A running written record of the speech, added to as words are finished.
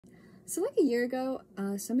So like a year ago,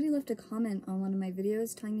 somebody left a comment on one of my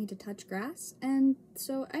videos telling me to touch grass, and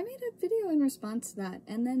so I made a video in response to that,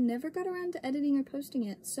 and then never got around to editing or posting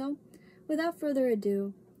it. So without further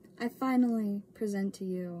ado, I finally present to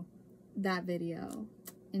you that video.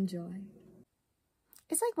 Enjoy.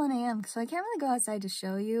 It's like 1 a.m, so I can't really go outside to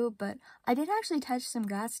show you, but I did actually touch some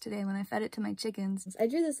grass today when I fed it to my chickens. I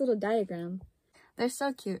drew this little diagram. They're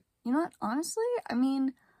so cute. You know what? Honestly, I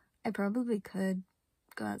mean, I probably could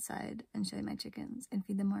go outside and show you my chickens and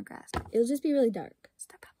feed them more grass. It'll just be really dark. So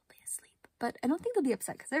they're probably asleep. But I don't think they'll be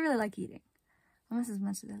upset because they really like eating. Almost as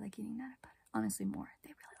much as they like eating that, but honestly more. They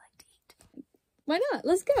really like to eat. Why not?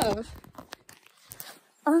 Let's go.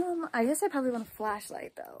 I guess I probably want a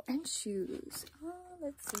flashlight though. And shoes.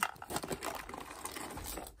 Let's see.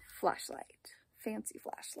 Flashlight. Fancy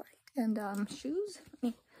flashlight. And shoes.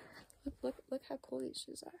 Look how cool these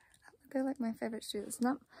shoes are. They're like my favorite shoes.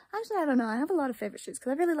 Actually, I don't know. I have a lot of favorite shoes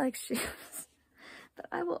because I really like shoes. But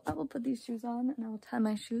I will put these shoes on and I will tie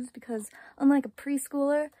my shoes because unlike a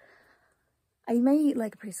preschooler, I may eat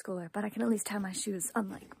like a preschooler, but I can at least tie my shoes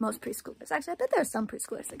unlike most preschoolers. Actually, I bet there are some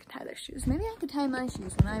preschoolers that can tie their shoes. Maybe I could tie my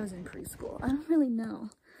shoes when I was in preschool. I don't really know.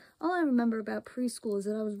 All I remember about preschool is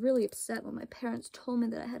that I was really upset when my parents told me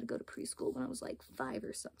that I had to go to preschool when I was like 5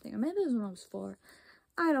 or something. Or maybe it was when I was 4.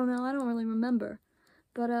 I don't know. I don't really remember.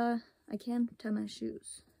 But, I can tie my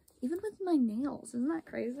shoes. Even with my nails. Isn't that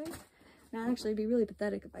crazy? Now, actually, it'd be really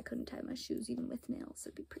pathetic if I couldn't tie my shoes even with nails.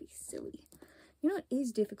 It'd be pretty silly. You know what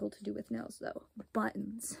is difficult to do with nails, though?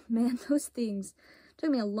 Buttons. Man, those things took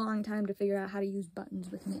me a long time to figure out how to use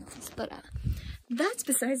buttons with nails. But, that's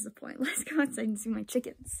besides the point. Let's go outside and see my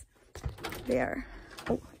chickens. There.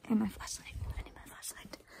 Oh, and my flashlight. I need my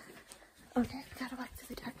flashlight. Okay, we gotta walk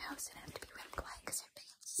through the dark house and I have to be real quiet because everybody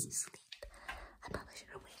else is asleep. I probably should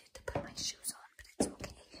have waited to put my shoes on, but it's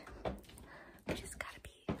okay. We just gotta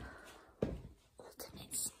be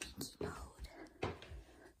ultimate sneaky mode.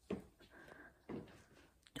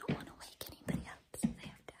 Don't want to wake anybody up, so they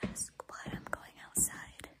have to ask why I'm going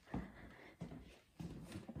outside.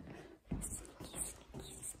 Sneaky,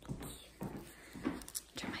 sneaky, sneaky.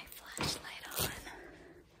 Turn my flashlight on.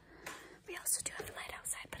 We also do have a light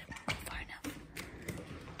outside, but it won't go far enough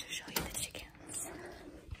to show you the chickens.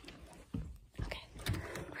 Okay,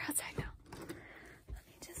 we're outside now. Let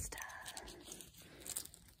me just,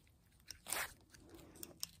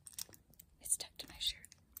 it's stuck to my shirt.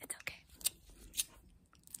 It's okay.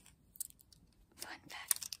 Fun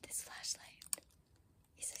fact, this flashlight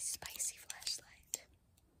is a spicy flashlight.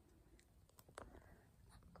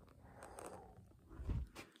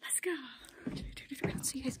 Let's go. Turn it around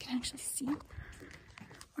so you guys can actually see.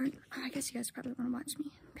 Or I guess you guys probably want to watch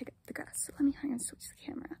me pick up the grass. So let me hang and switch the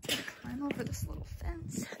camera. Climb over this little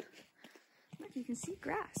fence. Look, you can see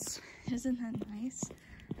grass. Isn't that nice?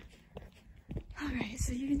 Alright,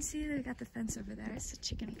 so you can see they've got the fence over there. It's a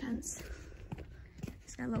chicken fence.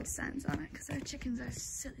 It's got little signs on it because our chickens are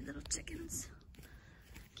silly little chickens.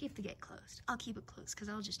 Keep the gate closed. I'll keep it closed because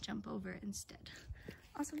I'll just jump over it instead.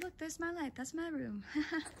 Also, look, there's my light. That's my room.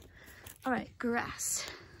 Alright, grass.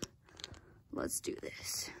 Let's do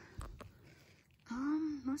this.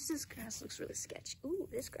 Most of this grass looks really sketchy. Ooh,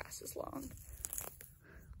 this grass is long.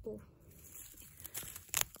 Oh.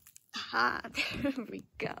 Aha, there we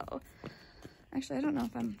go. Actually, I don't know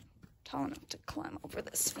if I'm tall enough to climb over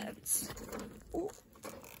this fence. Ooh.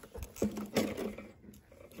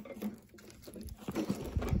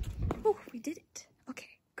 Ooh, we did it. Okay,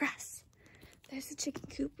 grass. There's the chicken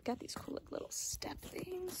coop. We got these cool like, little step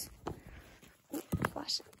things. Ooh,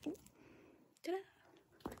 flash it. Ooh. Ta-da.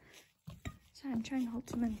 Sorry, I'm trying to hold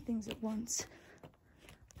too many things at once.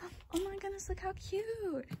 Oh my goodness, look how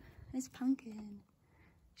cute. It's Pumpkin.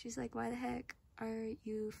 She's like, why the heck are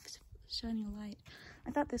you shining a light?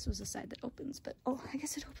 I thought this was the side that opens, but oh, I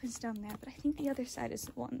guess it opens down there, but I think the other side is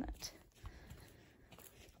the one that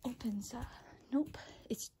opens. Nope,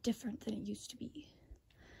 it's different than it used to be.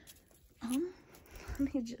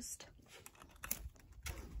 Let me just...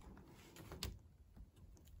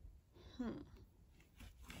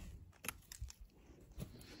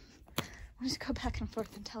 I'll just go back and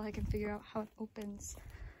forth until I can figure out how it opens.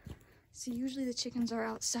 So usually the chickens are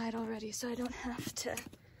outside already, so I don't have to...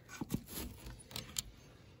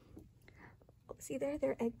 Oh, see there?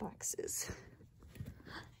 They're egg boxes.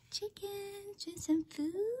 Chickens, want some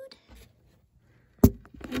food?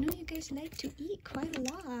 I know you guys like to eat quite a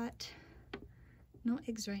lot. No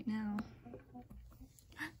eggs right now.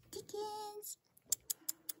 Chickens!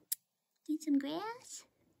 Need some grass?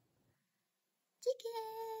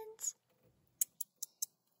 Chickens!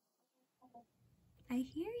 I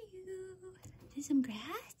hear you. Need some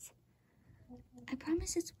grass? I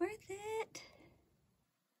promise it's worth it.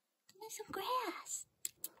 Give me some grass.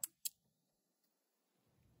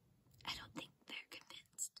 I don't think they're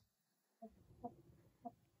convinced. They're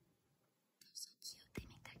so cute. They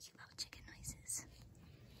make their cute little chicken noises.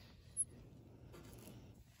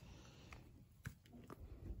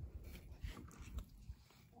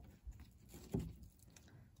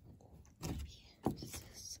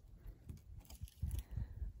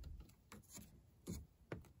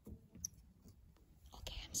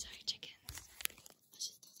 Okay, I'm sorry, chickens. Let's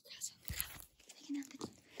just throw the grass on the ground.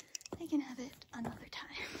 They can have it another time.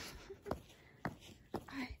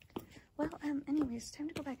 Alright. Well, anyways, time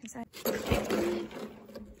to go back inside.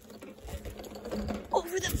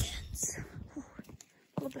 Over the fence. Ooh,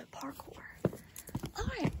 a little bit of parkour.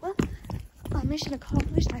 Alright, well, mission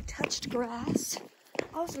accomplished. I touched grass.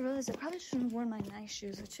 I also realized I probably shouldn't have worn my nice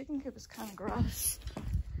shoes. The chicken coop is kind of gross.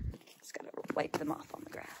 Just gotta wipe them off on the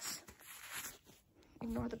grass.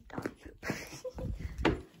 Ignore the dog poop.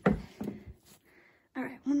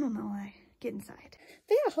 Alright, one moment while I get inside.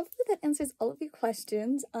 But yeah, hopefully that answers all of your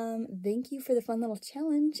questions. Thank you for the fun little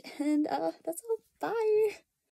challenge. And that's all. Bye.